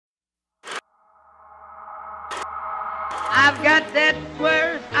I've got that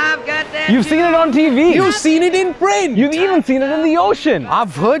swerve, I've got that. You've seen it on TV. You've seen it in print. You've even seen it in the ocean.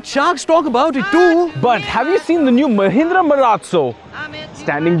 I've heard sharks talk about it too. But have you seen the new Mahindra Marazzo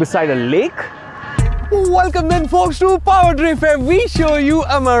standing beside a lake? Welcome then folks to PowerDrift, where we show you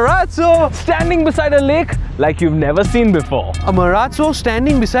a Marazzo Standing beside a lake like you've never seen before. A Marazzo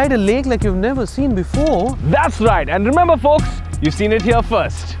standing beside a lake like you've never seen before? That's right. And remember folks, you've seen it here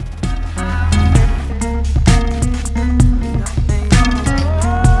first.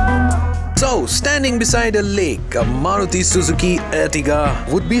 So, standing beside a lake, a Maruti Suzuki Ertiga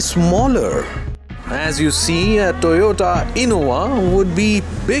would be smaller. As you see, a Toyota Innova would be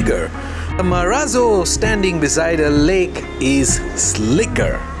bigger. A Marazzo standing beside a lake is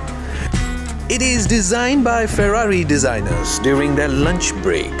slicker. It is designed by Ferrari designers during their lunch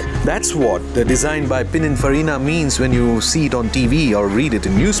break. That's what the design by Pininfarina means when you see it on TV or read it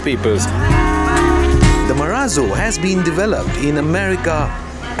in newspapers. The Marazzo has been developed in America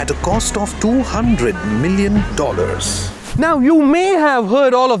at a cost of $200 million. Now, you may have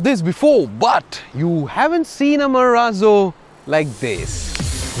heard all of this before, but you haven't seen a Marazzo like this.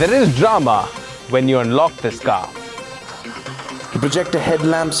 There is drama when you unlock this car. The projector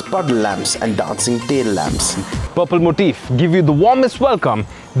headlamps, puddle lamps and dancing tail lamps. Purple motif give you the warmest welcome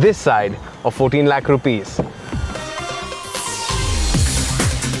this side of 14 lakh rupees.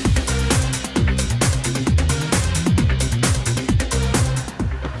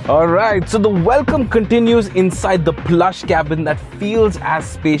 Alright, so the welcome continues inside the plush cabin that feels as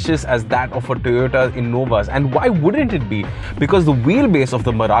spacious as that of a Toyota Innova's. And why wouldn't it be? Because the wheelbase of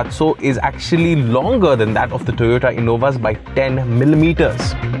the Marazzo is actually longer than that of the Toyota Innova's by 10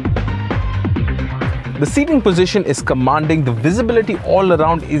 millimeters. The seating position is commanding, the visibility all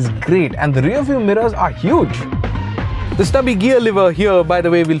around is great, and the rear view mirrors are huge. The stubby gear lever here, by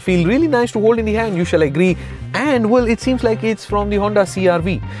the way, will feel really nice to hold in the hand, you shall agree. And well, it seems like it's from the Honda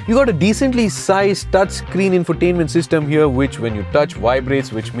CR-V. You got a decently sized touchscreen infotainment system here, which when you touch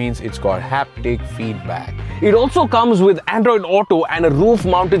vibrates, which means it's got haptic feedback. It also comes with Android Auto and a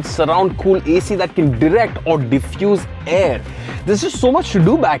roof-mounted surround cool AC that can direct or diffuse air. There's just so much to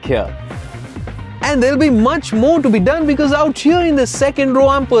do back here. And there'll be much more to be done, because out here in the second row,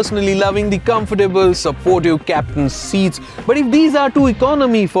 I'm personally loving the comfortable, supportive captain's seats. But if these are too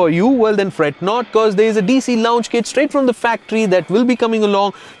economy for you, well then fret not, because there is a DC lounge kit straight from the factory that will be coming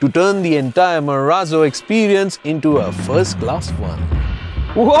along to turn the entire Marazzo experience into a first-class one.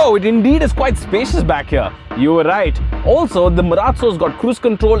 Whoa, it indeed is quite spacious back here. You were right. Also, the Marazzo's got cruise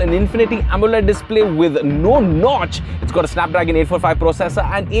control and Infinity AMOLED display with no notch. It's got a Snapdragon 845 processor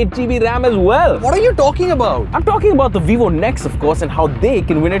and 8GB RAM as well. What are you talking about? I'm talking about the Vivo Nex, of course, and how they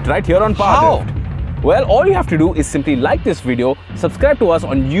can win it right here on PowerDrift. Well, all you have to do is simply like this video, subscribe to us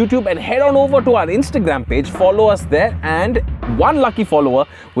on YouTube, and head on over to our Instagram page, follow us there, and one lucky follower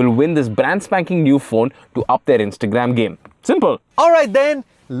will win this brand spanking new phone to up their Instagram game. Simple. Alright then,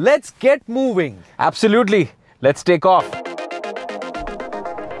 let's get moving. Absolutely. Let's take off.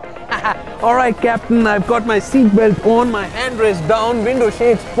 Alright Captain, I've got my seatbelt on, my handrest down, window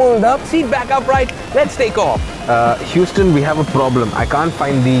shades pulled up, seat back upright. Let's take off. Houston, we have a problem. I can't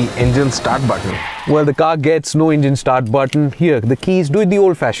find the engine start button. Well, the car gets no engine start button. Here, the keys, do it the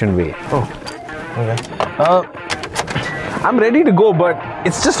old-fashioned way. Oh, okay. I'm ready to go, but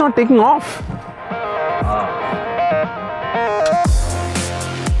it's just not taking off.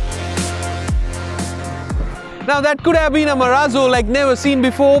 Now that could have been a Marazzo like never seen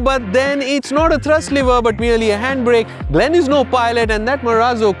before, but then it's not a thrust lever but merely a handbrake. Glenn is no pilot, and that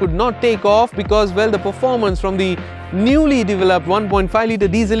Marazzo could not take off because, well, the performance from the newly developed 1.5-litre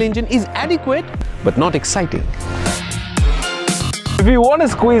diesel engine is adequate but not exciting. If you want to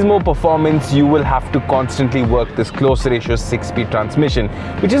squeeze more performance, you will have to constantly work this close ratio 6-speed transmission,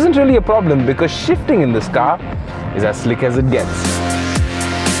 which isn't really a problem because shifting in this car is as slick as it gets.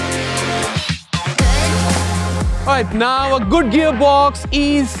 Alright, now a good gearbox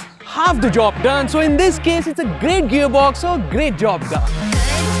is half the job done. So in this case, it's a great gearbox, so great job done.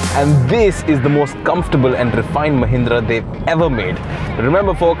 And this is the most comfortable and refined Mahindra they've ever made.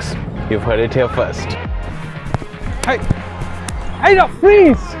 Remember folks, you've heard it here first. Hey,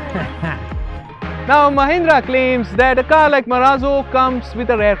 freeze! Now Mahindra claims that a car like Marazzo comes with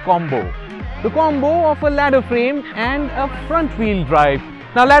a rare combo. The combo of a ladder frame and a front wheel drive.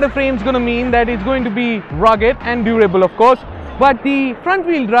 Now ladder frame is going to mean that it's going to be rugged and durable, of course, but the front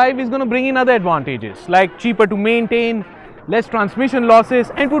wheel drive is going to bring in other advantages like cheaper to maintain, less transmission losses,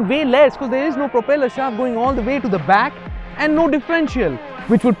 and it would weigh less because there is no propeller shaft going all the way to the back and no differential,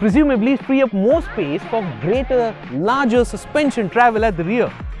 which would presumably free up more space for greater, larger suspension travel at the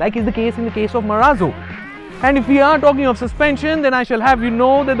rear, like is the case in the case of Marazzo. And if we are talking of suspension, then I shall have you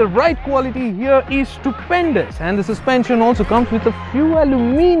know that the ride quality here is stupendous, and the suspension also comes with a few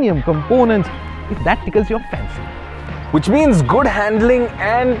aluminium components if that tickles your fancy. Which means good handling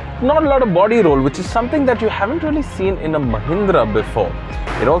and not a lot of body roll, which is something that you haven't really seen in a Mahindra before.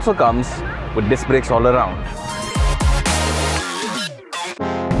 It also comes with disc brakes all around.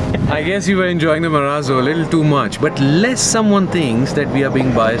 I guess you were enjoying the Marazzo a little too much, but lest someone thinks that we are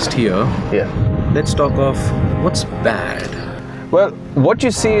being biased here, let's talk of what's bad. Well, what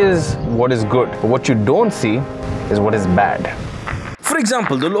you see is what is good, but what you don't see is what is bad. For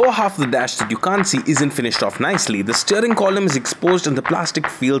example, the lower half of the dash that you can't see isn't finished off nicely. The steering column is exposed and the plastic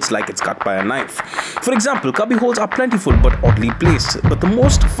feels like it's cut by a knife. For example, cubby holes are plentiful but oddly placed. But the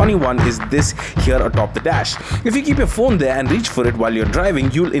most funny one is this here atop the dash. If you keep your phone there and reach for it while you're driving,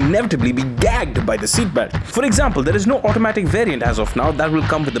 you'll inevitably be gagged by the seatbelt. For example, there is no automatic variant as of now that will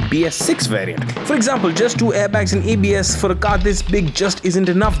come with the BS6 variant. For example, just 2 airbags and ABS for a car this big just isn't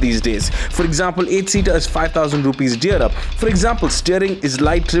enough these days. For example, 8-seater is 5,000 rupees dearer. For example, steering is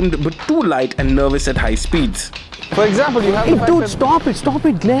light trimmed but too light and nervous at high speeds. For example, you have Hey dude, stop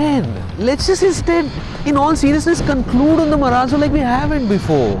it Glenn. Let's just instead, in all seriousness, conclude on the Marazzo like we haven't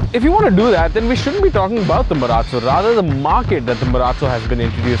before. If you want to do that, then we shouldn't be talking about the Marazzo, rather the market that the Marazzo has been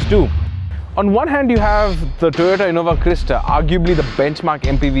introduced to. On one hand, you have the Toyota Innova Crista, arguably the benchmark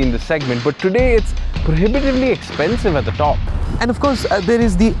MPV in the segment, but today it's prohibitively expensive at the top. And of course, there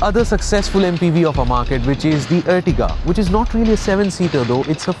is the other successful MPV of our market, which is the Ertiga, which is not really a 7-seater though,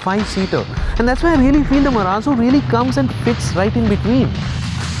 it's a 5-seater. And that's why I really feel the Marazzo really comes and fits right in between.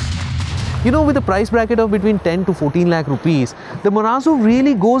 You know, with a price bracket of between 10 to 14 lakh rupees, the Marazzo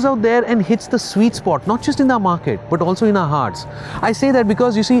really goes out there and hits the sweet spot, not just in our market, but also in our hearts. I say that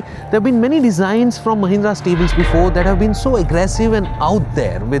because, you see, there have been many designs from Mahindra stables before that have been so aggressive and out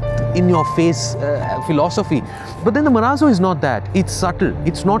there with in-your-face philosophy. But then the Marazzo is not that. It's subtle,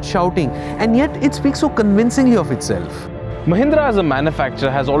 it's not shouting, and yet it speaks so convincingly of itself. Mahindra as a manufacturer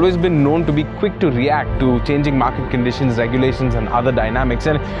has always been known to be quick to react to changing market conditions, regulations and other dynamics,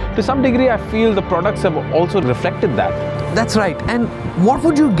 and to some degree I feel the products have also reflected that. That's right. And what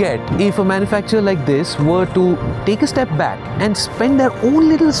would you get if a manufacturer like this were to take a step back and spend their own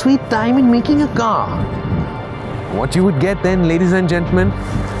little sweet time in making a car? What you would get then, ladies and gentlemen,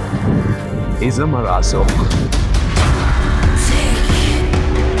 is a Marazzo.